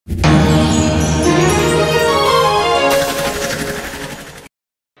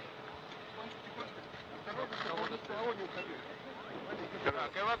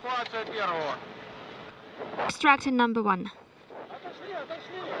extractor number 1.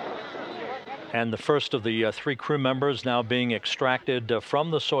 And the first of the 3 crew members now being extracted from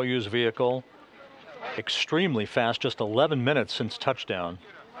the Soyuz vehicle. Extremely fast, just 11 minutes since touchdown.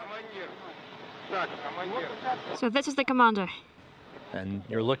 So this is the commander. And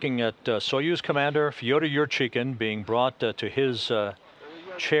you're looking at Soyuz commander Fyodor Yurchikhin being brought to his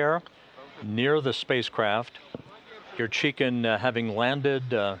chair near the spacecraft. Yurchikhin having landed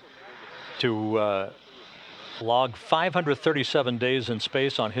to log 537 days in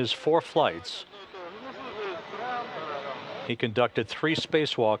space on his 4 flights. He conducted 3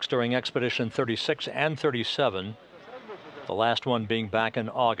 spacewalks during Expedition 36 and 37, the last one being back in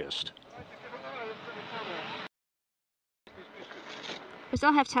August. We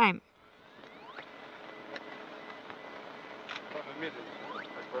still have time.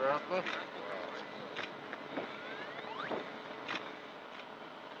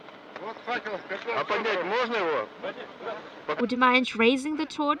 Would you mind raising the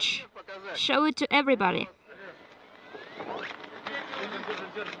torch? Show it to everybody.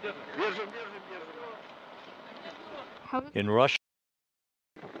 In Russia,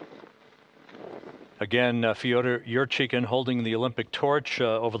 again, Fyodor Yurchikhin holding the Olympic torch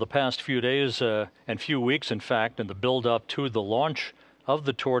over the past few days and few weeks, in fact, in the build-up to the launch of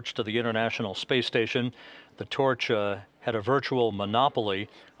the torch to the International Space Station. The torch had a virtual monopoly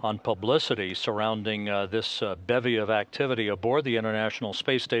on publicity surrounding this bevy of activity aboard the International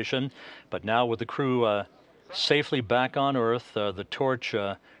Space Station. But now with the crew safely back on Earth, the torch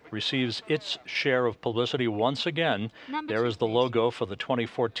receives its share of publicity once again. There is the logo for the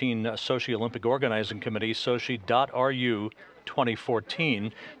 2014 Sochi Olympic Organizing Committee, Sochi.ru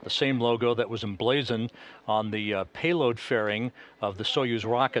 2014, the same logo that was emblazoned on the payload fairing of the Soyuz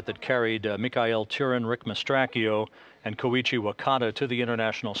rocket that carried Mikhail Tyurin, Rick Mastracchio, and Koichi Wakata to the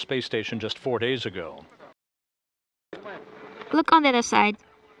International Space Station just 4 days ago. Look on the other side.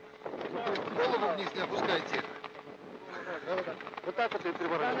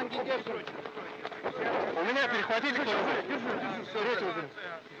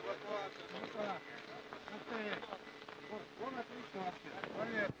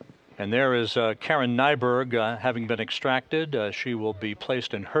 And there is Karen Nyberg having been extracted. She will be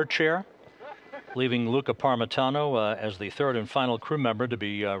placed in her chair, leaving Luca Parmitano as the 3rd and final crew member to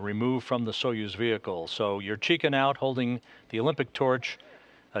be removed from the Soyuz vehicle. So Yurchikhin out holding the Olympic torch.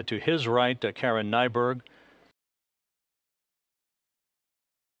 To his right, Karen Nyberg.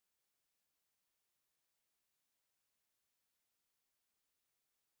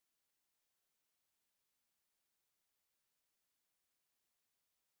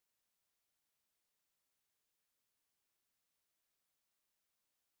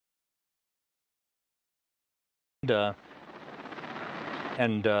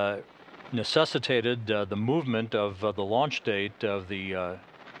 And necessitated the movement of the launch date of the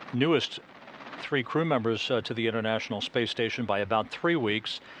newest 3 crew members to the International Space Station by about 3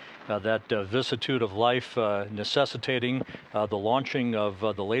 weeks. That vicissitude of life necessitating the launching of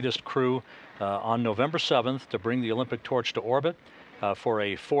the latest crew on November 7th to bring the Olympic torch to orbit for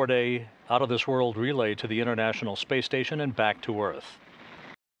a 4-day out-of-this-world relay to the International Space Station and back to Earth.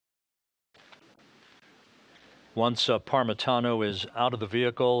 Once Parmitano is out of the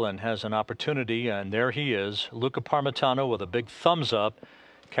vehicle and has an opportunity, and there he is, Luca Parmitano with a big thumbs up,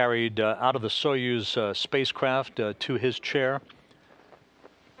 carried out of the Soyuz spacecraft to his chair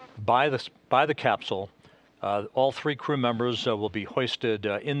by the capsule. All 3 crew members will be hoisted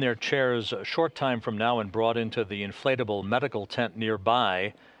in their chairs a short time from now and brought into the inflatable medical tent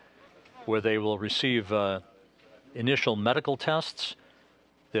nearby, where they will receive initial medical tests.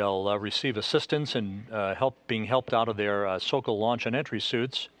 They'll receive assistance and being helped out of their Sokol launch and entry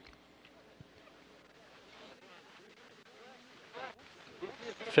suits.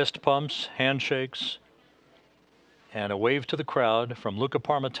 Fist pumps, handshakes, and a wave to the crowd from Luca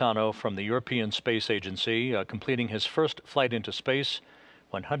Parmitano from the European Space Agency, completing his first flight into space,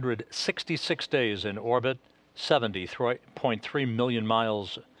 166 days in orbit, 70.3 million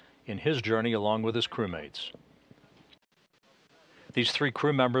miles in his journey along with his crewmates. These 3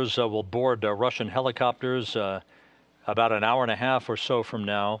 crew members will board Russian helicopters about an hour and a half or so from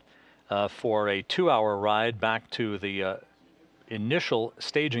now for a 2-hour ride back to the initial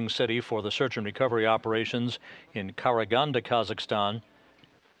staging city for the search and recovery operations in Karaganda, Kazakistan.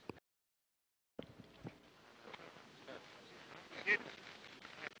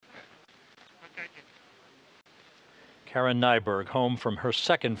 Karen Nyberg home from her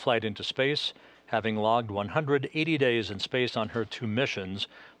 2nd flight into space, having logged 180 days in space on her 2 missions,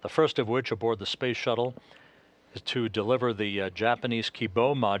 the first of which aboard the space shuttle is to deliver the Japanese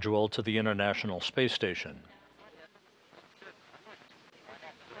Kibo module to the International Space Station.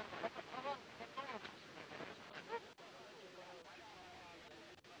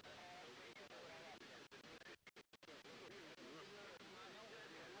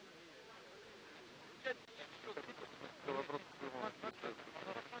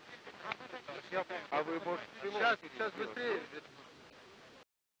 Сейчас быстрее.